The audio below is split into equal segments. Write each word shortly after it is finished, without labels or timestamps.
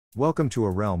Welcome to a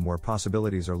realm where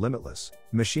possibilities are limitless,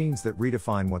 machines that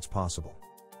redefine what's possible.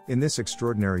 In this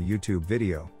extraordinary YouTube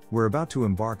video, we're about to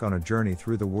embark on a journey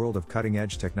through the world of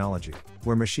cutting-edge technology,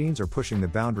 where machines are pushing the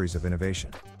boundaries of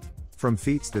innovation. From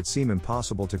feats that seem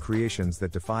impossible to creations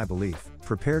that defy belief,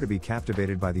 prepare to be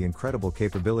captivated by the incredible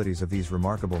capabilities of these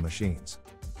remarkable machines.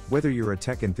 Whether you're a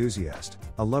tech enthusiast,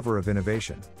 a lover of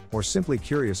innovation, or simply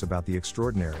curious about the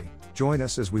extraordinary, join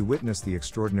us as we witness the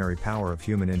extraordinary power of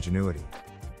human ingenuity.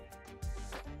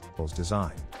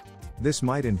 Design. This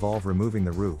might involve removing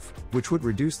the roof, which would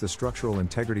reduce the structural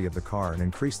integrity of the car and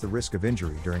increase the risk of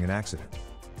injury during an accident.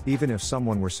 Even if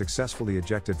someone were successfully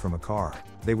ejected from a car,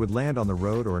 they would land on the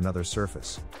road or another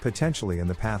surface, potentially in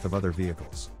the path of other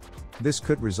vehicles. This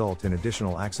could result in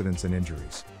additional accidents and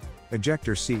injuries.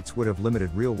 Ejector seats would have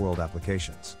limited real-world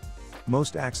applications.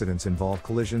 Most accidents involve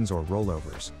collisions or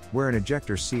rollovers, where an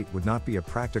ejector seat would not be a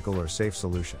practical or safe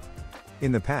solution.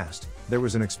 In the past, there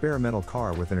was an experimental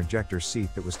car with an ejector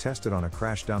seat that was tested on a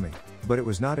crash dummy, but it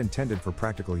was not intended for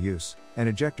practical use, and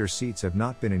ejector seats have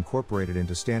not been incorporated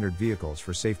into standard vehicles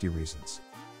for safety reasons.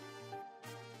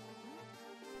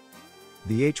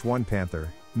 The H1 Panther,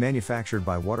 manufactured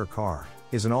by Water Car,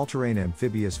 is an all-terrain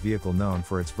amphibious vehicle known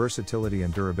for its versatility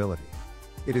and durability.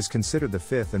 It is considered the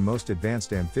fifth and most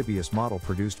advanced amphibious model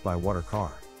produced by Water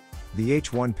Car. The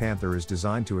H1 Panther is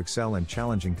designed to excel in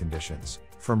challenging conditions,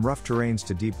 from rough terrains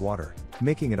to deep water,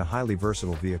 making it a highly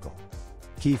versatile vehicle.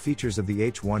 Key features of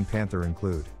the H1 Panther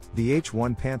include: the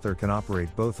H1 Panther can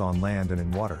operate both on land and in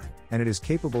water, and it is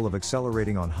capable of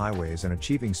accelerating on highways and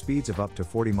achieving speeds of up to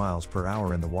 40 miles per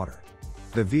hour in the water.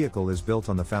 The vehicle is built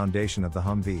on the foundation of the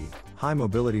Humvee,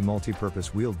 high-mobility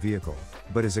multi-purpose wheeled vehicle,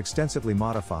 but is extensively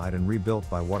modified and rebuilt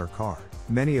by Water Car.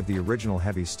 Many of the original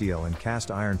heavy steel and cast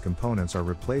iron components are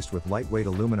replaced with lightweight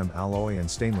aluminum alloy and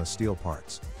stainless steel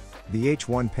parts. The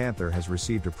H1 Panther has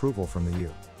received approval from the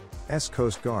U.S.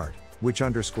 Coast Guard, which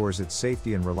underscores its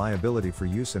safety and reliability for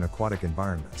use in aquatic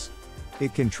environments.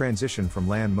 It can transition from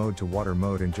land mode to water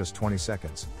mode in just 20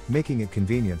 seconds, making it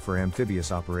convenient for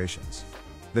amphibious operations.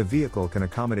 The vehicle can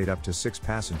accommodate up to 6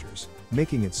 passengers,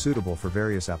 making it suitable for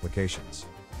various applications.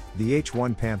 The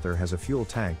H1 Panther has a fuel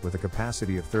tank with a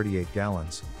capacity of 38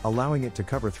 gallons, allowing it to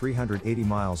cover 380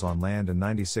 miles on land and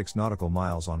 96 nautical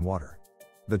miles on water.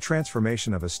 The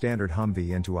transformation of a standard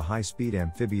Humvee into a high-speed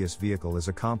amphibious vehicle is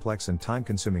a complex and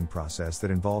time-consuming process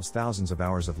that involves thousands of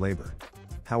hours of labor.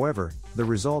 However, the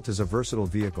result is a versatile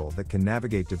vehicle that can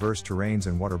navigate diverse terrains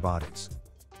and water bodies.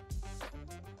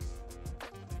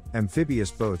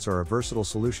 Amphibious boats are a versatile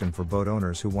solution for boat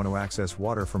owners who want to access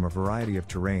water from a variety of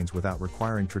terrains without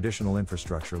requiring traditional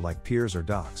infrastructure like piers or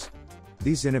docks.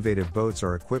 These innovative boats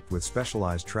are equipped with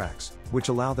specialized tracks, which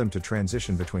allow them to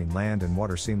transition between land and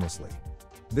water seamlessly.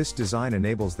 This design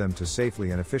enables them to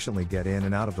safely and efficiently get in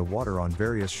and out of the water on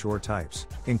various shore types,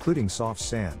 including soft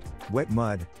sand, wet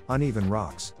mud, uneven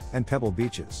rocks, and pebble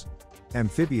beaches.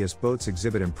 Amphibious boats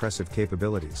exhibit impressive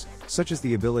capabilities, such as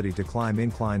the ability to climb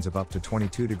inclines of up to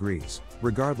 22 degrees,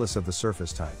 regardless of the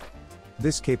surface type.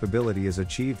 This capability is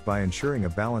achieved by ensuring a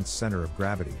balanced center of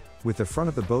gravity, with the front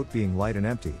of the boat being light and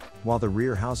empty, while the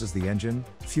rear houses the engine,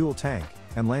 fuel tank,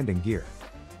 and landing gear.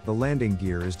 The landing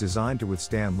gear is designed to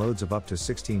withstand loads of up to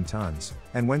 16 tons,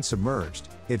 and when submerged,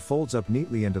 it folds up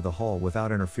neatly into the hull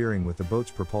without interfering with the boat's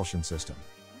propulsion system.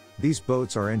 These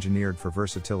boats are engineered for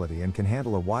versatility and can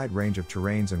handle a wide range of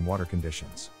terrains and water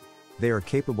conditions. They are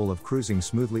capable of cruising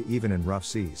smoothly even in rough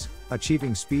seas,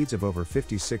 achieving speeds of over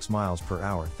 56 miles per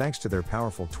hour thanks to their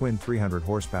powerful twin 300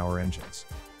 horsepower engines.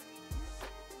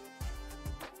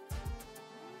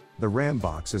 The Ram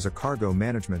Box is a cargo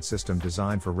management system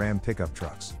designed for Ram pickup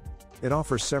trucks. It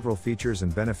offers several features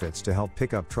and benefits to help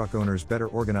pickup truck owners better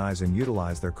organize and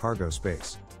utilize their cargo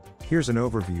space. Here's an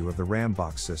overview of the Ram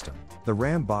Box system. The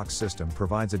Ram Box system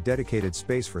provides a dedicated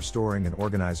space for storing and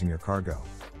organizing your cargo.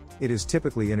 It is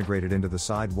typically integrated into the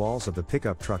side walls of the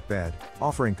pickup truck bed,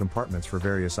 offering compartments for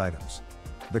various items.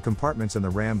 The compartments in the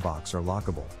Ram Box are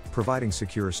lockable, providing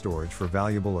secure storage for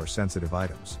valuable or sensitive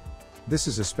items. This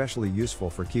is especially useful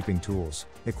for keeping tools,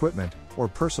 equipment, or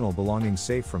personal belongings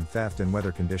safe from theft and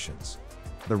weather conditions.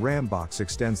 The Ram Box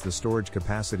extends the storage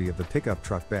capacity of the pickup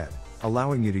truck bed,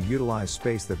 allowing you to utilize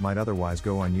space that might otherwise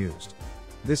go unused.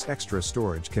 This extra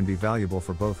storage can be valuable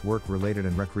for both work-related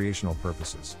and recreational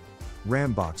purposes.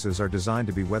 Ram Boxes are designed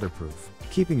to be weatherproof,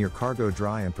 keeping your cargo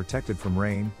dry and protected from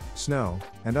rain, snow,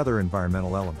 and other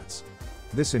environmental elements.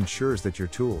 This ensures that your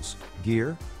tools,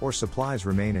 gear, or supplies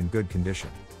remain in good condition.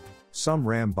 Some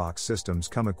Ram Box systems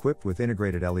come equipped with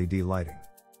integrated LED lighting.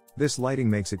 This lighting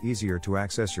makes it easier to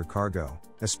access your cargo,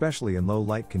 especially in low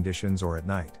light conditions or at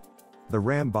night. The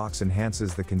Ram box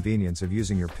enhances the convenience of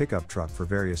using your pickup truck for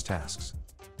various tasks.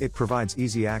 It provides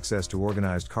easy access to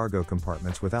organized cargo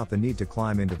compartments without the need to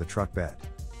climb into the truck bed.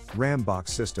 Ram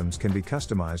box systems can be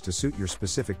customized to suit your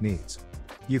specific needs.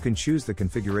 You can choose the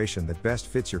configuration that best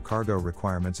fits your cargo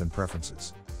requirements and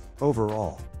preferences.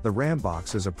 Overall, the Ram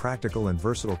box is a practical and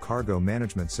versatile cargo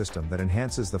management system that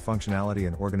enhances the functionality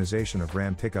and organization of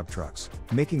Ram pickup trucks,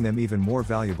 making them even more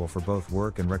valuable for both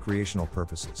work and recreational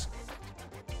purposes.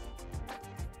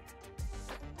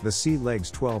 The Sea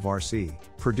Legs 12RC,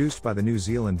 produced by the New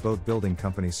Zealand boat building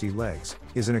company Sea Legs,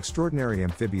 is an extraordinary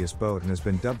amphibious boat and has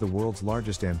been dubbed the world's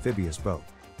largest amphibious boat.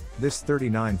 This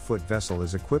 39-foot vessel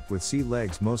is equipped with Sea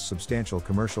Legs' most substantial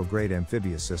commercial-grade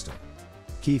amphibious system.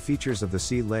 Key features of the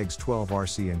Sea Legs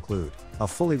 12RC include a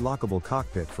fully lockable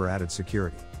cockpit for added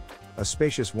security, a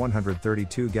spacious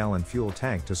 132-gallon fuel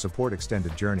tank to support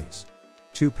extended journeys,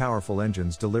 2 powerful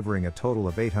engines delivering a total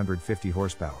of 850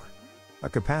 horsepower, a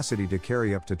capacity to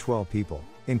carry up to 12 people,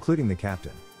 including the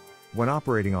captain. When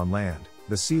operating on land,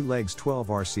 the Sea Legs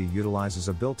 12RC utilizes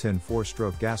a built-in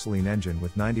 4-stroke gasoline engine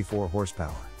with 94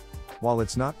 horsepower. While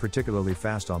it's not particularly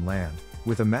fast on land,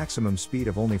 with a maximum speed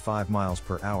of only 5 miles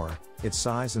per hour, its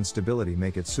size and stability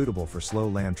make it suitable for slow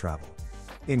land travel.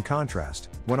 In contrast,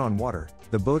 when on water,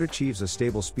 the boat achieves a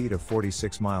stable speed of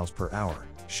 46 miles per hour,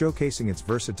 showcasing its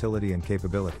versatility and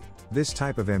capability. This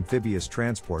type of amphibious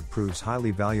transport proves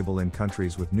highly valuable in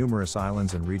countries with numerous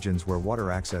islands and regions where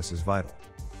water access is vital.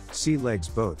 Sea Legs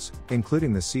boats,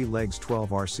 including the Sea Legs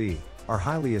 12RC, are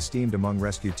highly esteemed among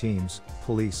rescue teams,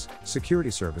 police,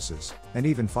 security services, and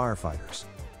even firefighters.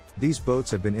 These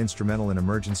boats have been instrumental in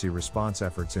emergency response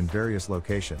efforts in various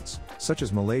locations, such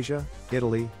as Malaysia,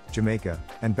 Italy, Jamaica,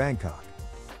 and Bangkok.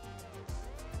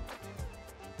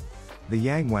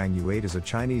 The Wang U8 is a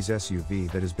Chinese SUV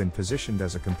that has been positioned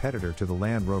as a competitor to the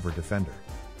Land Rover Defender.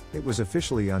 It was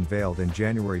officially unveiled in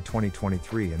January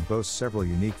 2023 and boasts several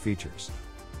unique features.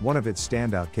 One of its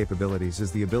standout capabilities is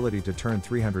the ability to turn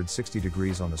 360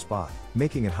 degrees on the spot,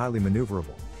 making it highly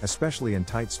maneuverable, especially in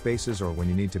tight spaces or when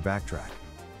you need to backtrack.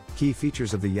 Key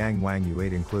features of the Wang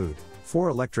U8 include 4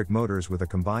 electric motors with a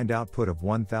combined output of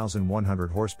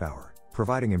 1,100 horsepower,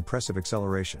 providing impressive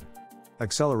acceleration.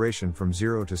 Acceleration from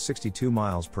 0 to 62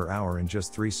 miles per hour in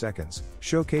just 3 seconds,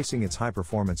 showcasing its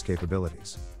high-performance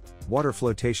capabilities. Water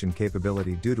flotation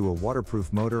capability due to a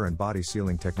waterproof motor and body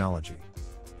sealing technology.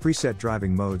 Preset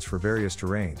driving modes for various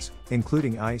terrains,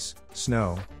 including ice,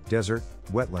 snow, desert,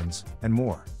 wetlands, and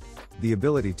more. The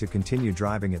ability to continue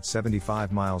driving at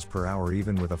 75 miles per hour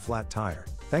even with a flat tire,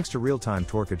 thanks to real-time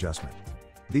torque adjustment.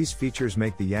 These features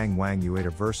make the Wang U8 a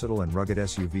versatile and rugged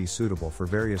SUV suitable for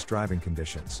various driving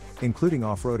conditions, including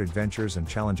off-road adventures and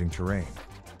challenging terrain.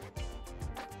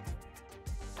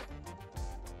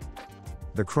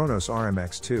 The Kronos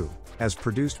MX2, as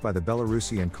produced by the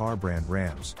Belarusian car brand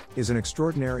Rams, is an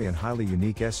extraordinary and highly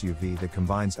unique SUV that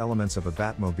combines elements of a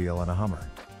Batmobile and a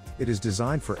Hummer. It is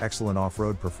designed for excellent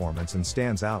off-road performance and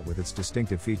stands out with its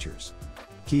distinctive features.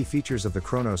 Key features of the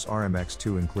Kronos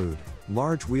MX2 include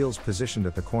large wheels positioned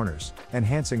at the corners,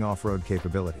 enhancing off-road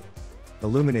capability.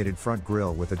 Illuminated front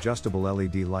grille with adjustable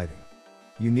LED lighting.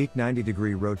 Unique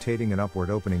 90-degree rotating and upward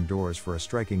opening doors for a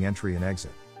striking entry and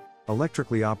exit.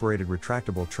 Electrically operated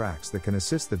retractable tracks that can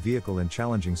assist the vehicle in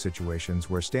challenging situations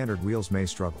where standard wheels may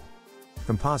struggle.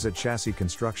 Composite chassis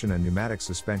construction and pneumatic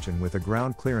suspension with a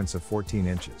ground clearance of 14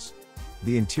 inches.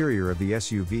 The interior of the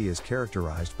SUV is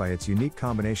characterized by its unique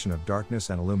combination of darkness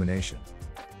and illumination.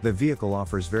 The vehicle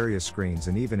offers various screens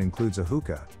and even includes a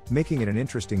hookah, making it an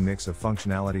interesting mix of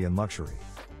functionality and luxury.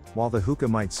 While the hookah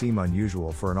might seem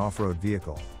unusual for an off-road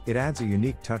vehicle, it adds a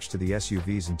unique touch to the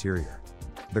SUV's interior.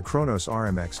 The Kronos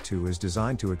MX2 is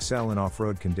designed to excel in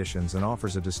off-road conditions and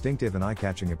offers a distinctive and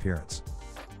eye-catching appearance.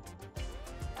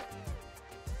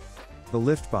 The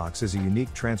Liftbox is a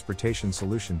unique transportation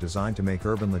solution designed to make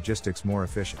urban logistics more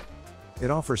efficient.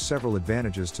 It offers several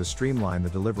advantages to streamline the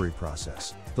delivery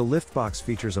process. The Liftbox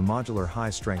features a modular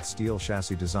high-strength steel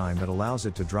chassis design that allows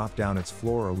it to drop down its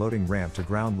floor or loading ramp to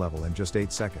ground level in just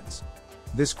 8 seconds.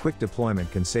 This quick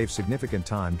deployment can save significant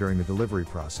time during the delivery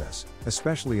process,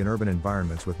 especially in urban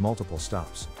environments with multiple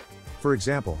stops. For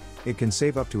example, it can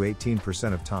save up to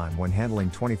 18% of time when handling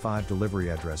 25 delivery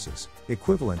addresses,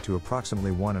 equivalent to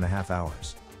approximately 1.5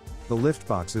 hours. The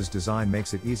Liftbox's design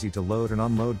makes it easy to load and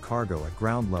unload cargo at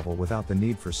ground level without the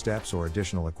need for steps or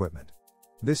additional equipment.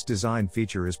 This design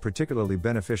feature is particularly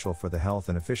beneficial for the health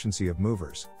and efficiency of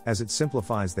movers, as it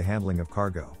simplifies the handling of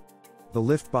cargo. The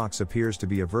Liftbox appears to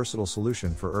be a versatile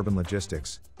solution for urban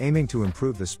logistics, aiming to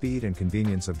improve the speed and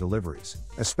convenience of deliveries,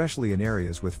 especially in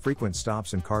areas with frequent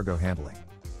stops and cargo handling.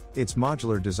 Its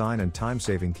modular design and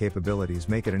time-saving capabilities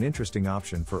make it an interesting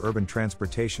option for urban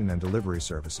transportation and delivery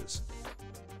services.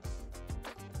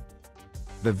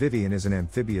 The Vivian is an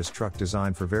amphibious truck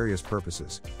designed for various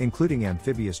purposes, including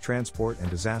amphibious transport and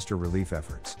disaster relief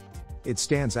efforts. It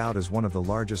stands out as one of the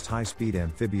largest high-speed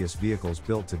amphibious vehicles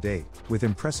built to date, with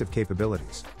impressive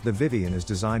capabilities. The Vivian is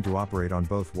designed to operate on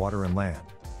both water and land.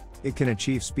 It can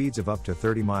achieve speeds of up to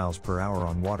 30 miles per hour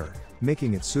on water,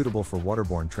 making it suitable for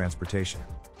waterborne transportation.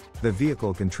 The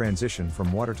vehicle can transition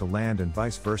from water to land and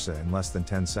vice versa in less than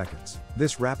 10 seconds.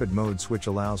 This rapid mode switch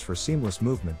allows for seamless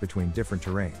movement between different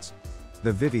terrains.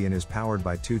 The Vivian is powered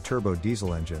by 2 turbo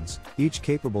diesel engines, each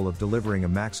capable of delivering a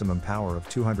maximum power of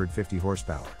 250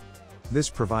 horsepower.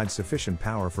 This provides sufficient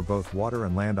power for both water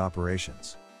and land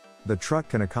operations. The truck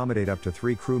can accommodate up to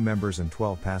 3 crew members and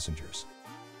 12 passengers.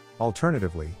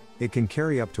 Alternatively, it can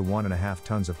carry up to 1.5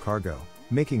 tons of cargo,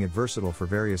 making it versatile for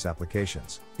various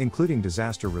applications, including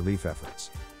disaster relief efforts.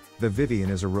 The Vivian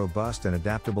is a robust and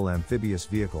adaptable amphibious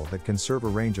vehicle that can serve a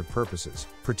range of purposes,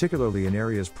 particularly in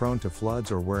areas prone to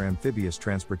floods or where amphibious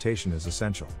transportation is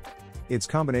essential. Its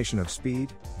combination of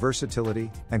speed,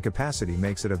 versatility, and capacity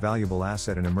makes it a valuable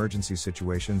asset in emergency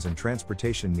situations and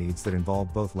transportation needs that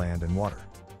involve both land and water.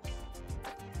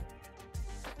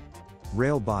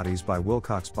 Rail bodies by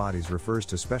Wilcox Bodies refers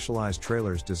to specialized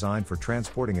trailers designed for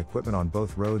transporting equipment on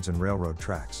both roads and railroad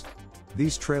tracks.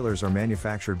 These trailers are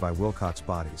manufactured by Wilcox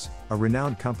Bodies, a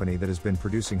renowned company that has been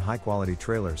producing high-quality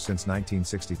trailers since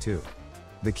 1962.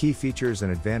 The key features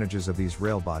and advantages of these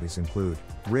rail bodies include: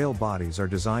 rail bodies are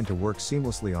designed to work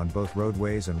seamlessly on both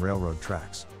roadways and railroad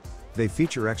tracks. They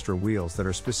feature extra wheels that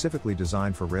are specifically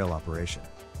designed for rail operation.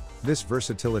 This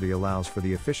versatility allows for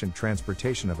the efficient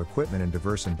transportation of equipment in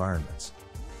diverse environments.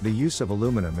 The use of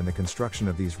aluminum in the construction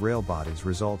of these rail bodies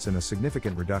results in a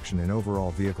significant reduction in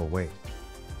overall vehicle weight.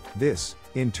 This,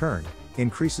 in turn,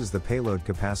 increases the payload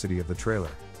capacity of the trailer,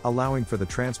 allowing for the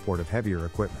transport of heavier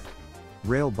equipment.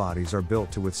 Rail bodies are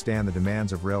built to withstand the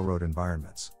demands of railroad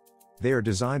environments. They are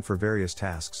designed for various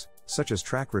tasks, such as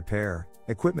track repair,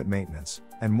 equipment maintenance,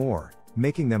 and more,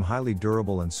 making them highly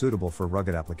durable and suitable for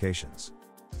rugged applications.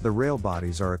 The rail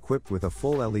bodies are equipped with a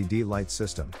full LED light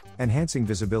system, enhancing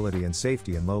visibility and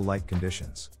safety in low light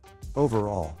conditions.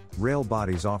 Overall, rail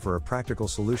bodies offer a practical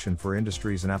solution for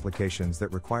industries and applications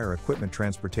that require equipment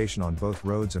transportation on both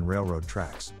roads and railroad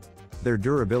tracks. Their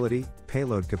durability,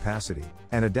 payload capacity,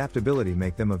 and adaptability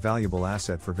make them a valuable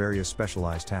asset for various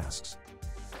specialized tasks.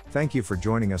 Thank you for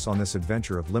joining us on this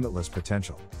adventure of limitless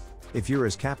potential. If you're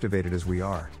as captivated as we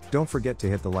are, don't forget to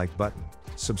hit the like button,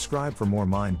 subscribe for more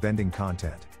mind-bending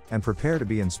content, and prepare to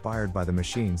be inspired by the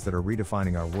machines that are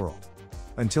redefining our world.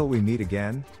 Until we meet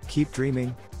again, keep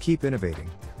dreaming, keep innovating,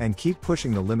 and keep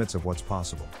pushing the limits of what's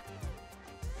possible.